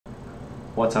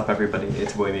What's up, everybody?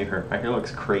 It's Boy Maker. My hair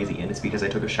looks crazy, and it's because I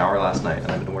took a shower last night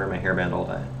and I've been wearing my hairband all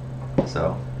day.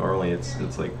 So normally it's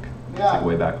like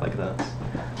way back like this.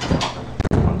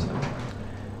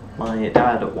 My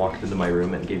dad walked into my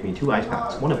room and gave me 2 ice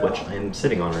packs, one of which I am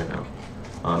sitting on right now,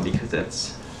 because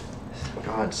it's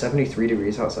 73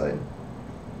 degrees outside.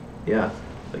 Yeah,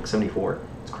 like 74.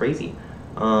 It's crazy.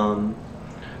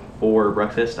 For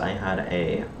breakfast I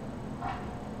had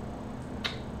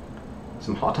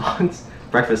some hot dogs.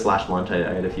 Breakfast / lunch, I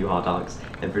had a few hot dogs,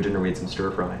 and for dinner we had some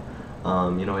stir fry.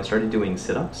 You know, I started doing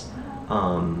sit-ups.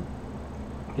 You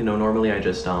know, normally I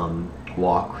just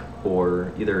walk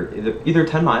for either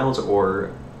 10 miles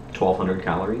or 1,200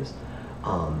 calories.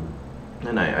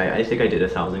 And I think I did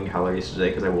 1,000 calories today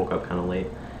because I woke up kind of late,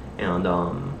 and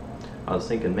I was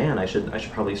thinking, man, I should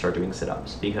probably start doing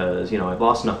sit-ups because, you know, I've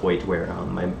lost enough weight to where a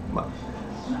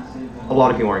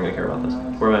lot of people aren't gonna care about this,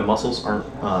 where my muscles aren't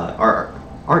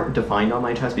defined on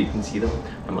my chest, but you can see them.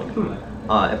 I'm like,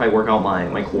 if I work out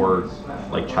my core,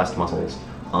 like chest muscles,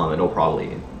 it'll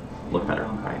probably look better,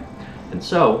 right? And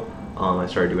so I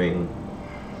started doing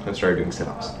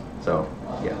sit-ups. So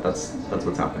yeah, that's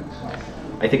what's happening.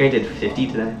 I think I did 50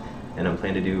 today, and I'm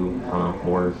planning to do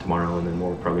more tomorrow, and then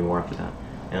probably more after that.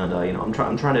 And you know, I'm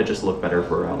trying to just look better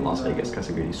for Las Vegas because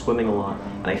I'm gonna be swimming a lot,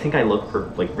 and I think I look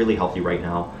like really healthy right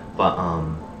now. But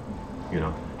you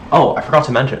know. Oh, I forgot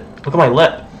to mention. Look at my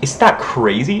lip. Isn't that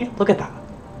crazy? Look at that.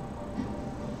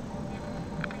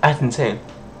 That's insane.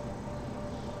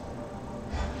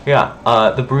 Yeah,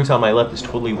 the bruise on my lip is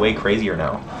totally way crazier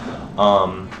now.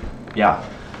 Yeah.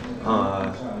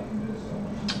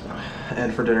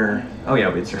 And for dinner, oh yeah,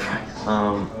 we had stir fry.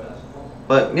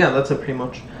 But yeah, that's it pretty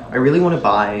much. I really want to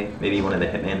buy maybe one of the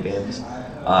Hitman games.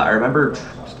 I remember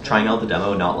trying out the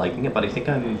demo, not liking it, but I think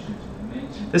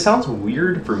this sounds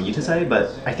weird for me to say,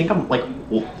 but I think I'm like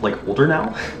older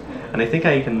now, and I think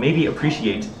I can maybe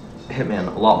appreciate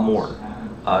Hitman a lot more.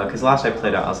 Because last I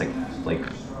played it, I was like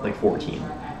 14.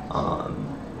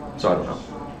 So I don't know.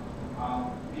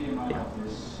 Yeah.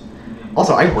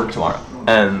 Also, I work tomorrow,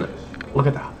 and look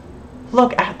at that.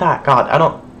 Look at that. God, I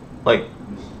don't like.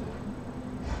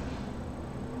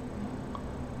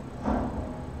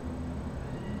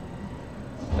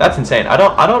 That's insane. I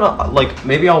don't know, like,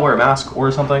 maybe I'll wear a mask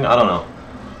or something, I don't know.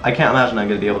 I can't imagine I'm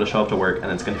gonna be able to show up to work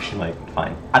and it's gonna be, like,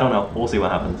 fine. I don't know, we'll see what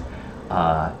happens.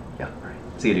 Yeah, alright.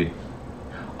 See you, dude.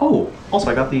 Oh, also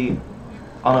I got the,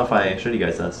 I don't know if I showed you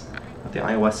guys this, got the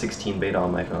iOS 16 beta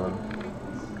on my phone.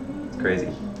 It's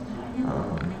crazy.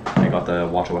 I got the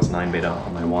watchOS 9 beta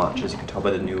on my watch, as you can tell by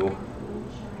the new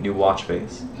watch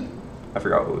face. I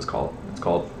forgot what it was called. It's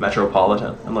called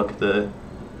Metropolitan, and look, the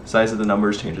size of the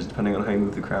numbers changes depending on how you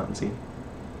move the crown, see?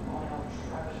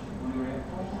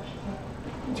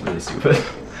 It's really stupid.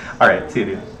 Alright, see you,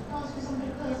 dude.